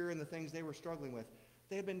the fear and the things they were struggling with.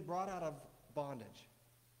 They had been brought out of bondage.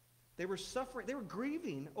 They were suffering. They were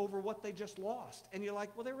grieving over what they just lost. And you're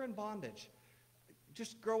like, well, they were in bondage.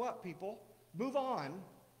 Just grow up, people. Move on,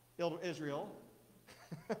 Israel.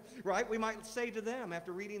 Right? We might say to them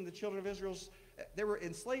after reading the children of Israel's, they were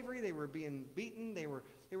in slavery, they were being beaten, they were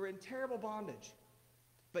in terrible bondage.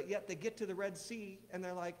 But yet they get to the Red Sea and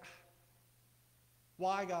they're like,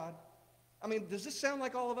 why, God? I mean, does this sound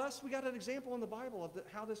like all of us? We got an example in the Bible of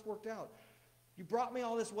how this worked out. You brought me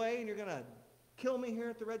all this way and you're going to kill me here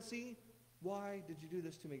at the Red Sea? Why did you do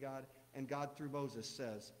this to me, God? And God through Moses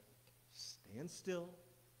says, stand still.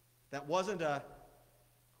 That wasn't a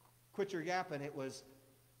quit your yapping. It was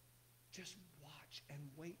just watch and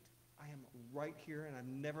wait. I am right here and I've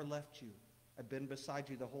never left you. I've been beside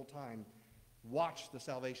you the whole time. Watch the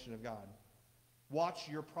salvation of God. Watch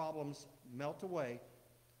your problems melt away.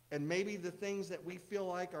 And maybe the things that we feel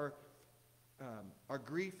like are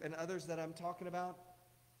grief and others that I'm talking about,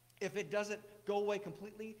 if it doesn't go away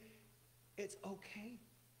completely, it's okay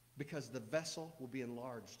because the vessel will be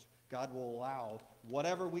enlarged. God will allow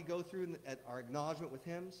whatever we go through at our acknowledgement with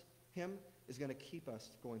him is going to keep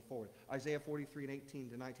us going forward. Isaiah 43 and 18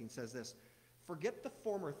 to 19 says this, "Forget the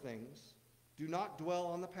former things. Do not dwell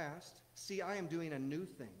on the past. See, I am doing a new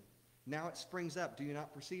thing. Now it springs up. Do you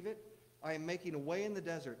not perceive it? I am making a way in the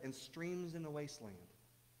desert and streams in the wasteland."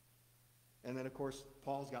 And then, of course,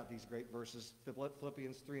 Paul's got these great verses,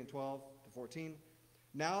 Philippians 3 and 12 to 14.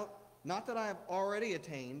 "Now, not that I have already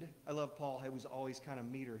attained," I love Paul, he was always kind of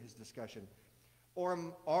meter his discussion, "or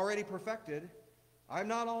am already perfected. I'm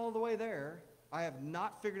not all the way there. I have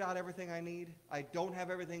not figured out everything I need. I don't have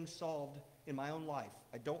everything solved in my own life.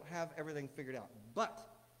 I don't have everything figured out. But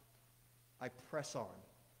I press on.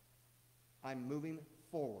 I'm moving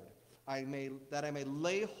forward. That I may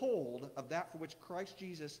lay hold of that for which Christ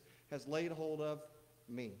Jesus has laid hold of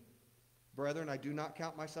me. Brethren, I do not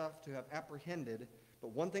count myself to have apprehended,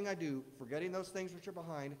 but one thing I do, forgetting those things which are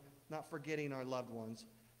behind," not forgetting our loved ones,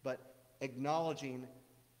 but acknowledging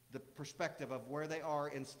the perspective of where they are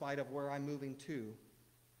in spite of where I'm moving to.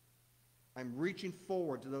 "I'm reaching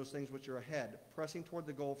forward to those things which are ahead, pressing toward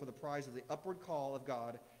the goal for the prize of the upward call of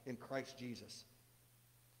God in Christ Jesus."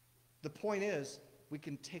 The point is, we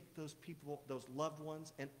can take those people, those loved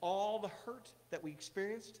ones, and all the hurt that we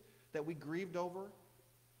experienced, that we grieved over,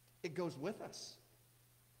 it goes with us.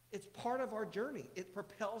 It's part of our journey. It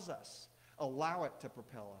propels us. Allow it to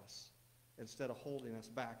propel us instead of holding us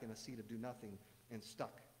back in a seat of do nothing and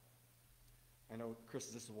stuck. I know Chris,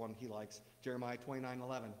 this is one he likes. Jeremiah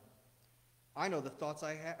 29:11. "I know the thoughts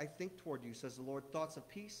I think toward you, says the Lord, thoughts of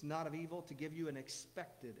peace, not of evil, to give you an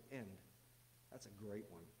expected end." That's a great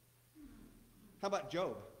one. How about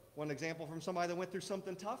Job? One example from somebody that went through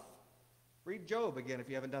something tough. Read Job again if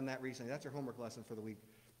you haven't done that recently. That's your homework lesson for the week.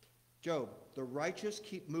 Job, "The righteous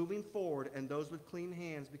keep moving forward, and those with clean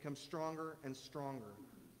hands become stronger and stronger."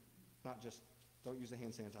 Not just, don't use the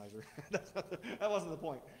hand sanitizer. That wasn't the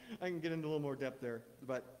point. I can get into a little more depth there.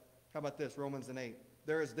 But how about this, Romans 8.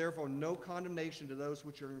 "There is therefore no condemnation to those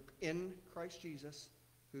which are in Christ Jesus,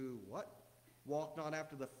 who," what? Walk not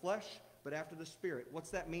after the flesh, but after the Spirit.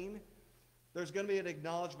 What's that mean? There's going to be an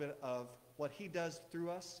acknowledgement of what he does through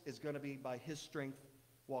us is going to be by his strength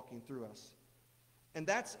walking through us. And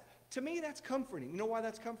that's, to me, that's comforting. You know why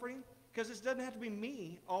that's comforting? Because it doesn't have to be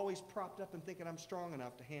me always propped up and thinking I'm strong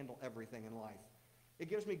enough to handle everything in life. It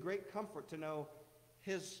gives me great comfort to know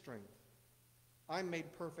his strength. I'm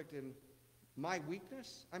made perfect in my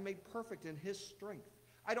weakness. I'm made perfect in his strength.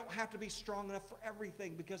 I don't have to be strong enough for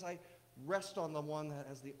everything because I rest on the one that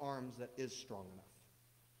has the arms that is strong enough.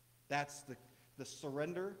 That's the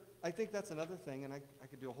surrender. I think that's another thing, and I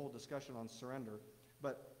could do a whole discussion on surrender.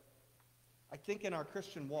 But I think in our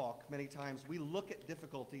Christian walk, many times we look at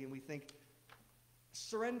difficulty and we think,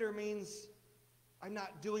 surrender means I'm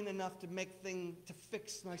not doing enough to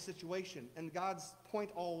fix my situation. And God's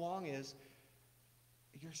point all along is,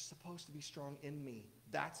 you're supposed to be strong in me.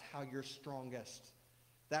 That's how you're strongest.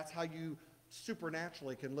 That's how you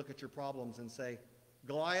supernaturally can look at your problems and say,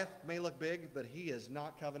 Goliath may look big, but he is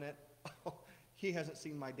not covenant. He hasn't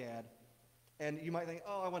seen my dad. And you might think,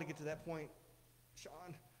 I want to get to that point.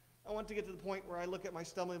 Sean, I want to get to the point where I look at my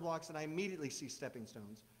stumbling blocks and I immediately see stepping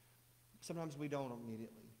stones. Sometimes we don't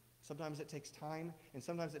immediately. Sometimes it takes time, and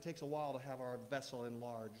sometimes it takes a while to have our vessel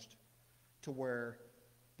enlarged to where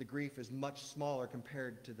the grief is much smaller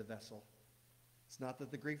compared to the vessel. It's not that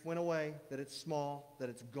the grief went away, that it's small, that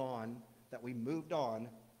it's gone, that we moved on.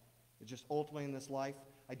 It's just ultimately in this life,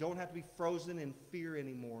 I don't have to be frozen in fear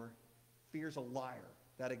anymore. Fear's a liar.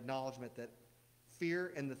 That acknowledgement that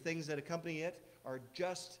fear and the things that accompany it are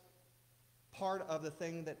just part of the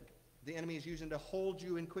thing that the enemy is using to hold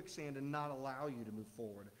you in quicksand and not allow you to move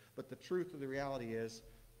forward. But the truth of the reality is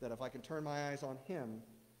that if I can turn my eyes on him,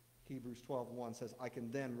 Hebrews 12:1 says, I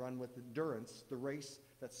can then run with endurance the race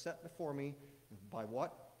that's set before me. By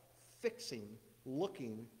what?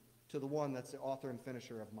 Looking to the one that's the author and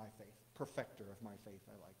finisher of my faith, perfecter of my faith.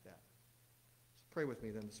 I like that. So pray with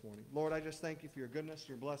me then this morning. Lord, I just thank you for your goodness,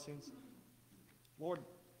 your blessings. Lord,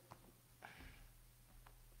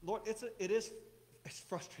 it's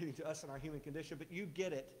frustrating to us in our human condition, but you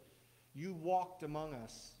get it. You walked among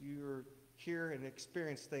us. You're here and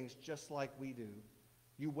experienced things just like we do.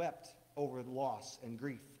 You wept over loss and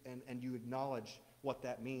grief, and you acknowledge what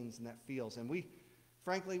that means and that feels. And we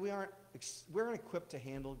aren't equipped to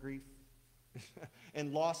handle grief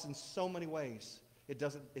and loss in so many ways.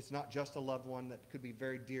 It's not just a loved one that could be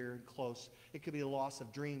very dear and close. It could be a loss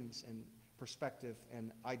of dreams and perspective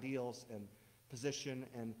and ideals and position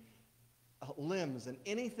and limbs and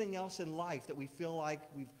anything else in life that we feel like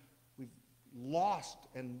we've lost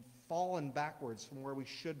and fallen backwards from where we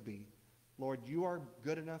should be. Lord, you are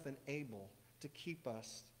good enough and able to keep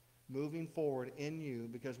us moving forward in you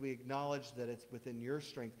because we acknowledge that it's within your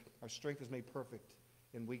strength. Our strength is made perfect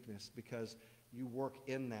in weakness because you work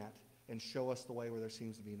in that and show us the way where there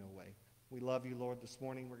seems to be no way. We love you, Lord, this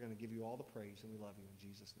morning. We're going to give you all the praise, and we love you in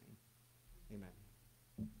Jesus' name. Amen.